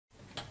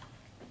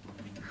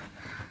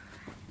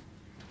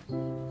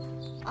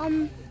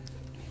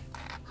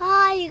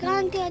Hi, you're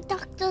going to the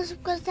doctor's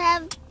because I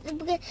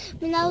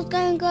was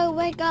going to go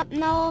wake up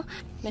now.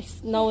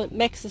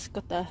 Max has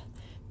got the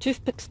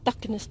toothpick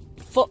stuck in his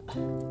foot.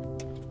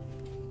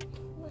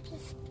 We're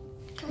just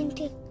going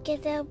to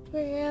get up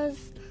with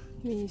those.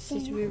 He's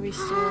just very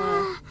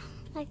sore.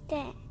 Like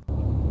that.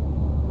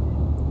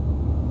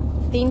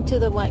 Been to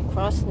the White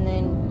Cross, and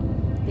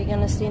then they're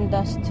going to send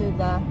us to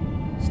the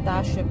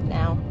Starship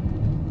now.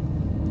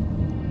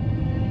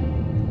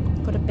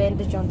 Put a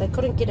bandage on. They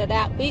couldn't get it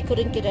out. We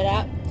couldn't get it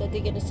out. So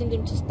they're going to send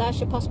him to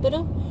Starship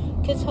Hospital,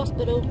 Kids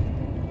Hospital,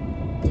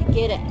 to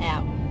get it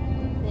out.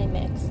 Hey,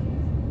 Max.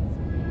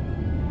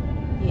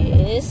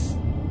 Yes.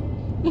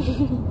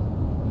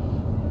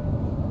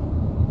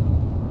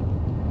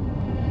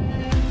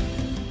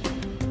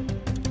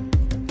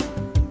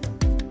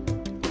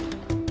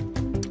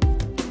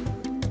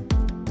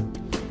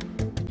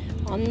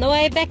 On the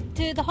way back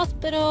to the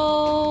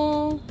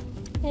hospital.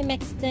 Hey,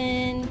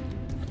 Maxton.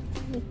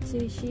 Let's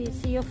see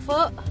your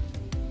foot.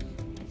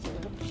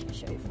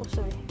 Show your foot.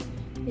 Sorry.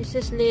 It's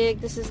this leg.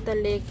 This is the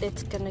leg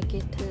that's gonna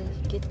get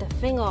the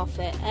thing off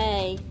it.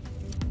 Hey,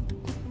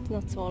 it's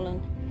not swollen.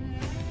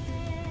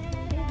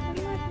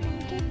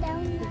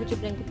 Put your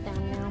blanket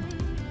down now.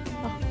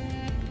 Oh,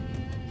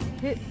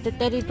 did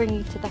Daddy bring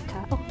you to the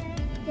car? Oh,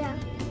 Yeah.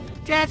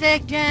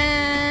 traffic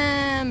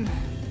jam.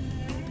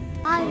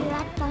 I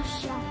like the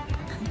shop.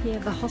 Yeah,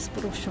 the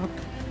hospital shop.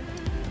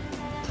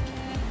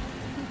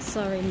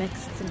 Sorry,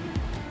 Maxton.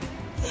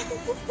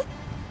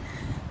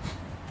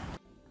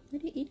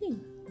 What are you eating?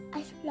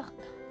 Ice block.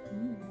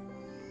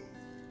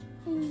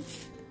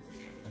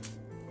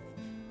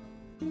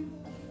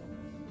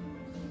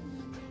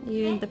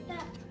 You're in the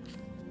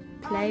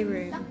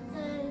playroom.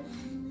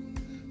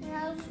 And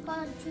I was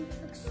got a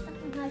toothpick stuck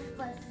in my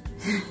foot.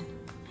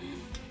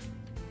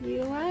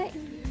 You alright?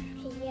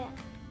 Yeah.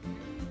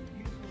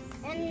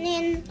 And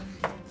then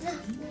the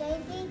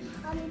lady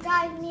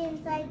driving me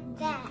inside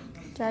that.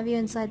 Drive you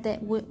inside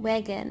that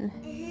wagon,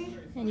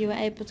 and you were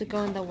able to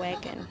go in the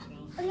wagon.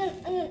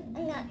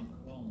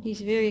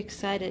 He's very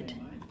excited.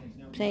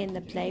 Play in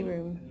the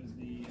playroom.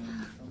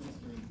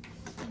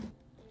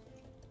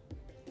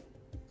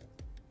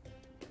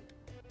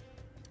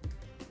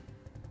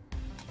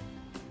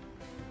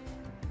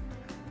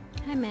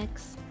 Hi,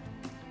 Max.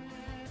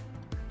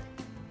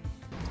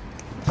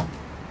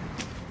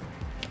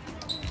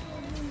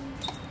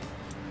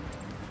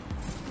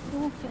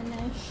 All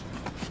finished.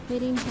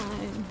 Heading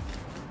home.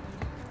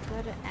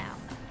 Got it out.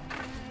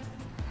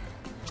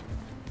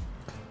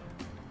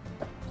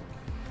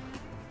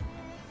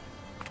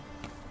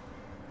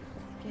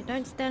 Okay,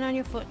 don't stand on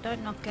your foot.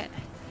 Don't knock it.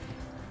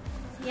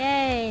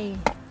 Yay!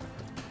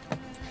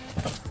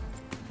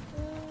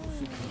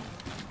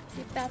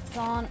 Seatbelts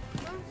on.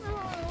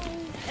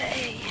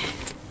 Hey.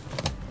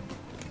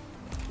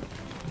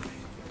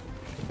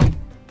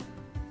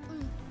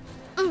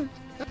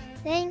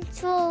 Thanks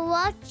for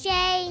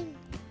watching.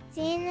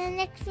 See you in the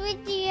next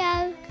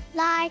video.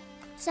 Like,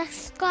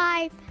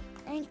 subscribe,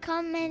 and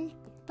comment.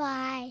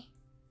 Bye.